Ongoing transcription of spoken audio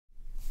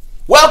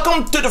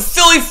Welcome to the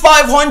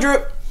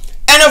Philly.500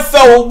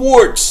 NFL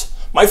Awards,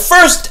 my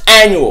first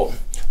annual,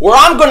 where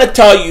I'm going to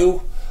tell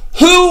you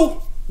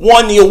who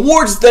won the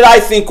awards that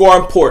I think are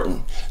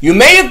important. You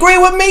may agree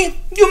with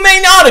me, you may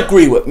not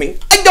agree with me.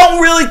 I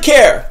don't really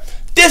care.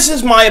 This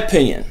is my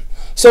opinion.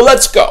 So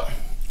let's go.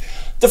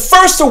 The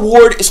first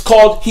award is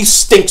called He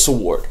Stinks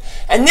Award.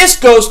 And this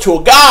goes to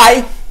a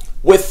guy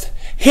with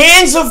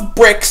hands of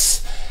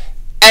bricks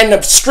and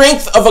the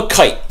strength of a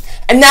kite.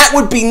 And that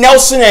would be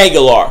Nelson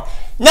Agholor.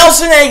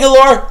 Nelson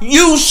Agholor,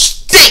 you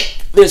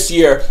stink this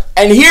year.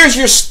 And here's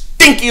your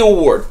stinky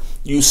award.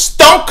 You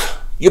stunk.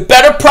 You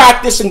better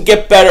practice and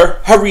get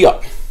better. Hurry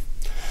up.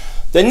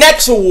 The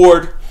next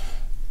award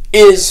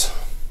is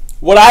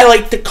what I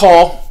like to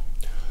call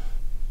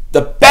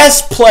the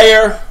Best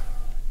Player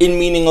in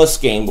Meaningless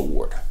Game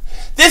Award.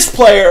 This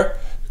player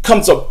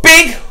comes up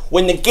big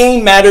when the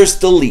game matters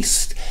the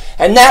least.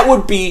 And that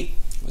would be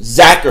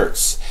Zach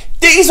Ertz.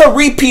 He's a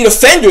repeat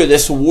offender,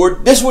 this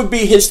award. This would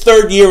be his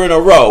third year in a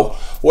row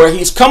where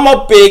he's come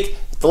up big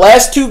the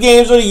last 2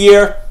 games of the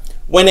year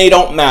when they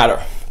don't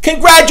matter.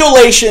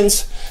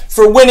 Congratulations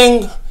for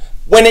winning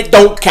when it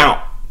don't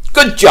count.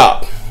 Good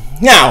job.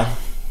 Now,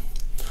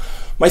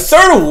 my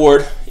third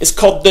award is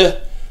called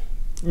the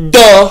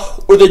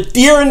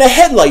Deer in the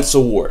Headlights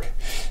Award.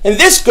 And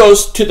this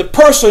goes to the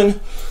person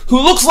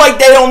who looks like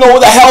they don't know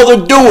what the hell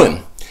they're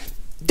doing.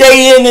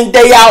 Day in and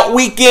day out,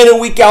 week in and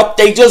week out,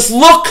 they just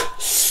look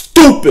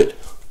stupid.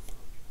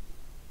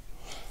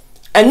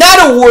 And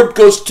that award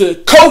goes to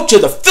coach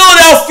of the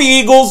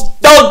Philadelphia Eagles,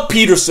 Doug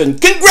Peterson.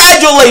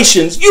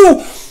 Congratulations.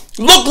 You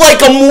look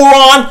like a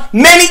moron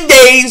many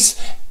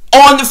days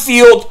on the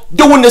field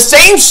doing the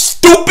same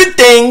stupid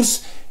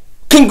things.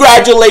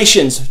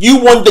 Congratulations.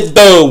 You won the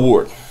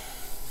award.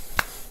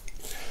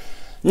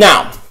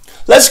 Now,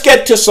 let's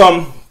get to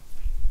some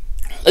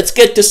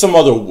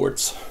other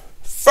awards.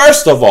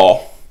 First of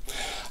all,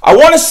 I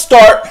want to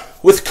start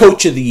with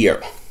Coach of the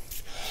Year.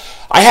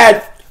 I had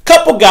a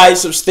couple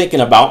guys I was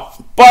thinking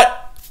about,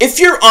 but if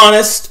you're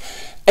honest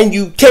and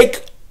you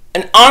take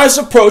an honest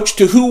approach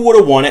to who would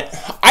have won it,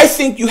 I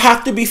think you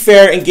have to be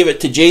fair and give it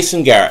to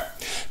Jason Garrett.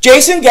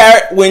 Jason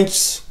Garrett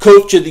wins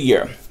Coach of the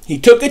Year. He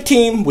took a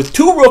team with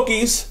 2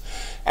 rookies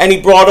and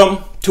he brought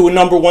them to a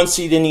 #1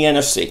 seed in the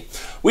NFC.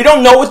 We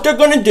don't know what they're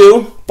going to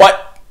do,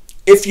 but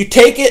if you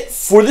take it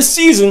for the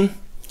season,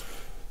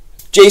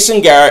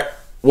 Jason Garrett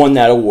won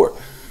that award.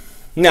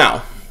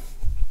 Now,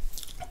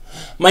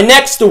 my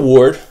next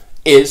award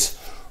is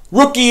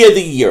Rookie of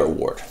the Year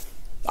Award.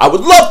 I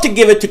would love to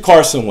give it to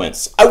Carson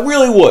Wentz. I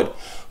really would.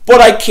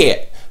 But I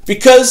can't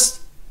because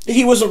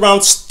he was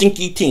around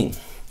stinky team.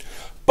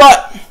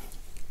 But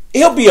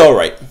he'll be all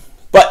right.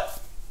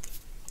 But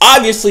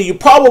obviously, you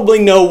probably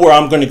know where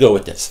I'm going to go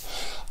with this.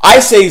 I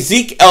say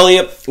Zeke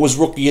Elliott was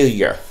Rookie of the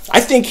Year. I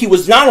think he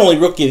was not only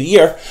Rookie of the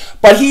Year,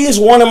 but he is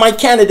one of my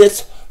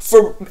candidates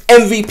for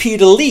MVP of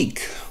the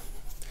league.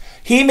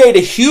 He made a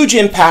huge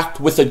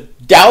impact with a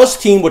Dallas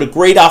team with a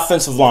great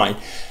offensive line.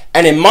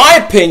 And in my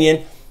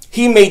opinion,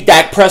 he made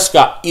Dak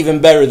Prescott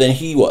even better than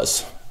he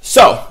was.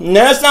 So,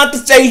 that's not to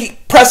say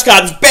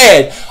Prescott's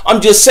bad.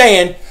 I'm just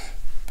saying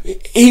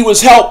he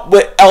was helped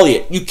with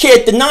Elliott. You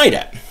can't deny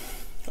that.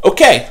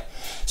 Okay,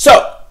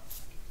 so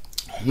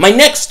my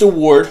next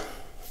award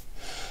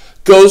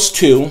goes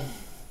to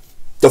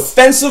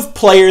Defensive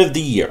Player of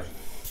the Year.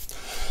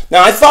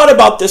 Now, I thought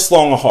about this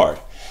long and hard.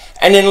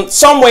 And in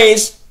some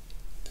ways,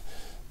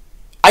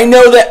 I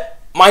know that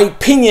my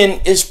opinion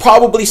is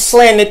probably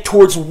slanted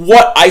towards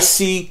what I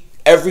see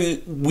every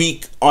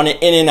week on an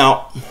in and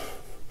out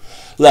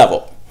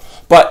level.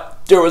 But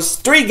there was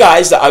 3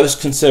 guys that I was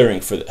considering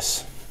for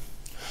this.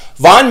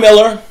 Von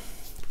Miller,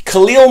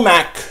 Khalil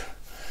Mack,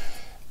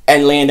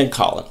 and Landon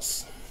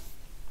Collins.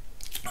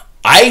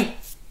 I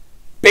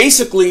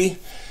basically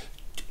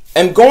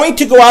am going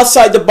to go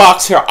outside the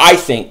box here, I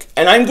think,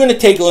 and I'm going to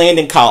take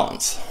Landon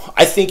Collins.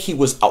 I think he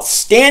was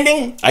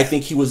outstanding. I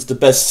think he was the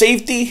best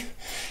safety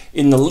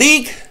in the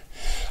league.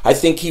 I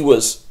think he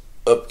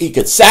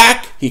could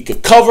sack, he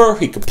could cover,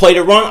 he could play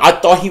the run. I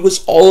thought he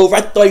was all over.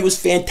 I thought he was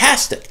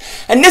fantastic.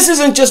 And this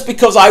isn't just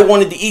because I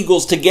wanted the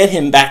Eagles to get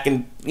him back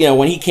in,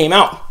 when he came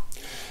out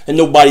and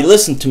nobody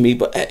listened to me,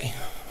 but hey.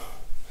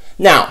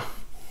 Now,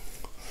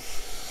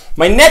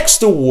 my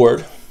next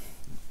award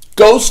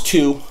goes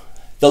to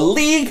the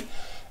league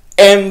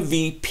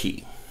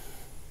MVP.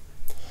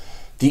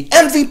 The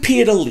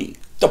MVP of the league.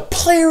 The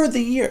Player of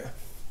the Year.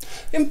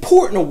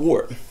 Important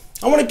award.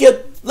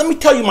 Let me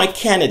tell you my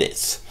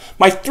candidates.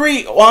 I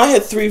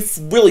had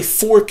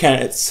 4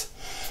 candidates.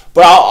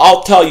 But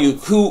I'll tell you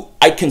who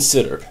I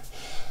considered.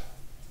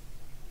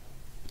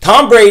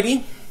 Tom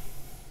Brady,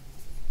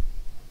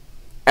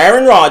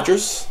 Aaron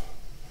Rodgers,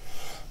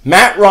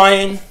 Matt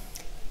Ryan,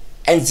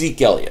 and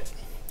Zeke Elliott.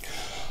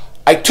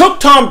 I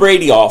took Tom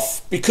Brady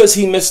off because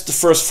he missed the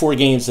first 4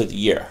 games of the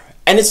year.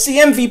 And it's the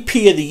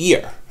MVP of the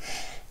year.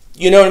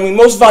 You know what I mean?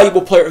 Most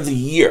valuable player of the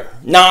year,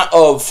 not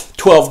of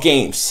 12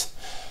 games.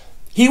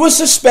 He was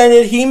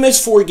suspended. He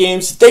missed 4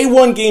 games. They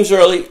won games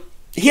early.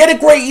 He had a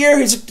great year.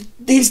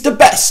 He's the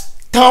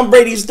best. Tom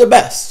Brady's the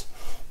best.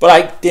 but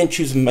I didn't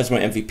choose him as my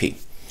MVP.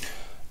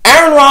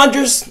 Aaron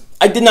Rodgers,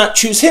 I did not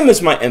choose him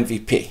as my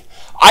MVP.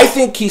 I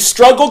think he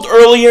struggled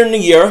earlier in the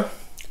year,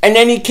 and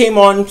then he came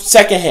on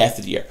second half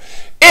of the year.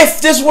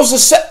 If this was a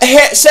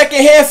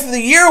second half of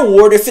the year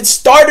award, if it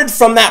started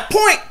from that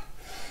point,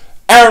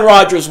 Aaron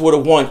Rodgers would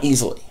have won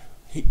easily.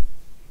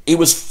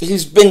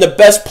 He's been the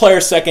best player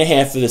second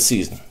half of the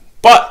season.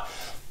 But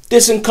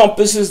this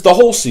encompasses the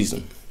whole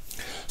season.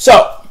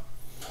 So,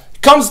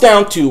 it comes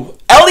down to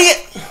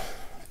Elliott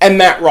and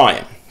Matt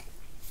Ryan.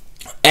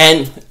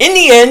 And in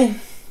the end,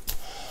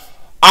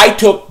 I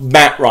took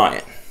Matt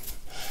Ryan.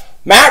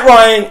 Matt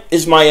Ryan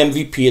is my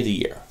MVP of the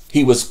year.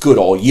 He was good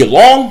all year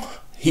long.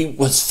 He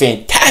was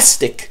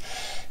fantastic.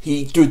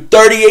 He threw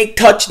 38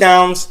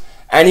 touchdowns,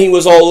 and he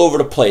was all over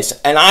the place.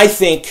 And I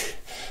think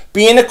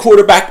being a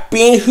quarterback,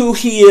 being who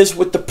he is,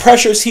 with the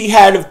pressures he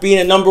had of being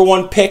a number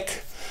one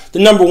pick, the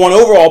number one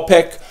overall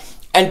pick,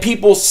 and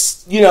people,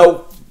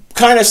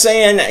 kind of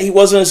saying that he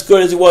wasn't as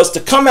good as he was, to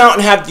come out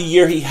and have the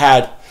year he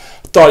had,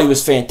 I thought he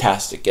was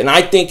fantastic. And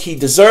I think he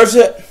deserves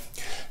it,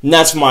 and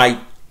that's my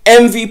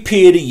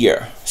MVP of the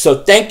year.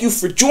 So thank you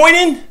for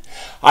joining.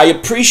 I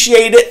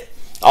appreciate it.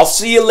 I'll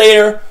see you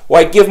later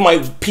where I give my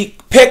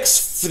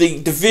picks for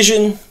the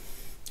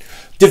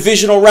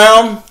divisional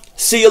round.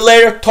 See you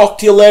later. Talk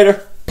to you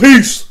later.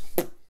 Peace.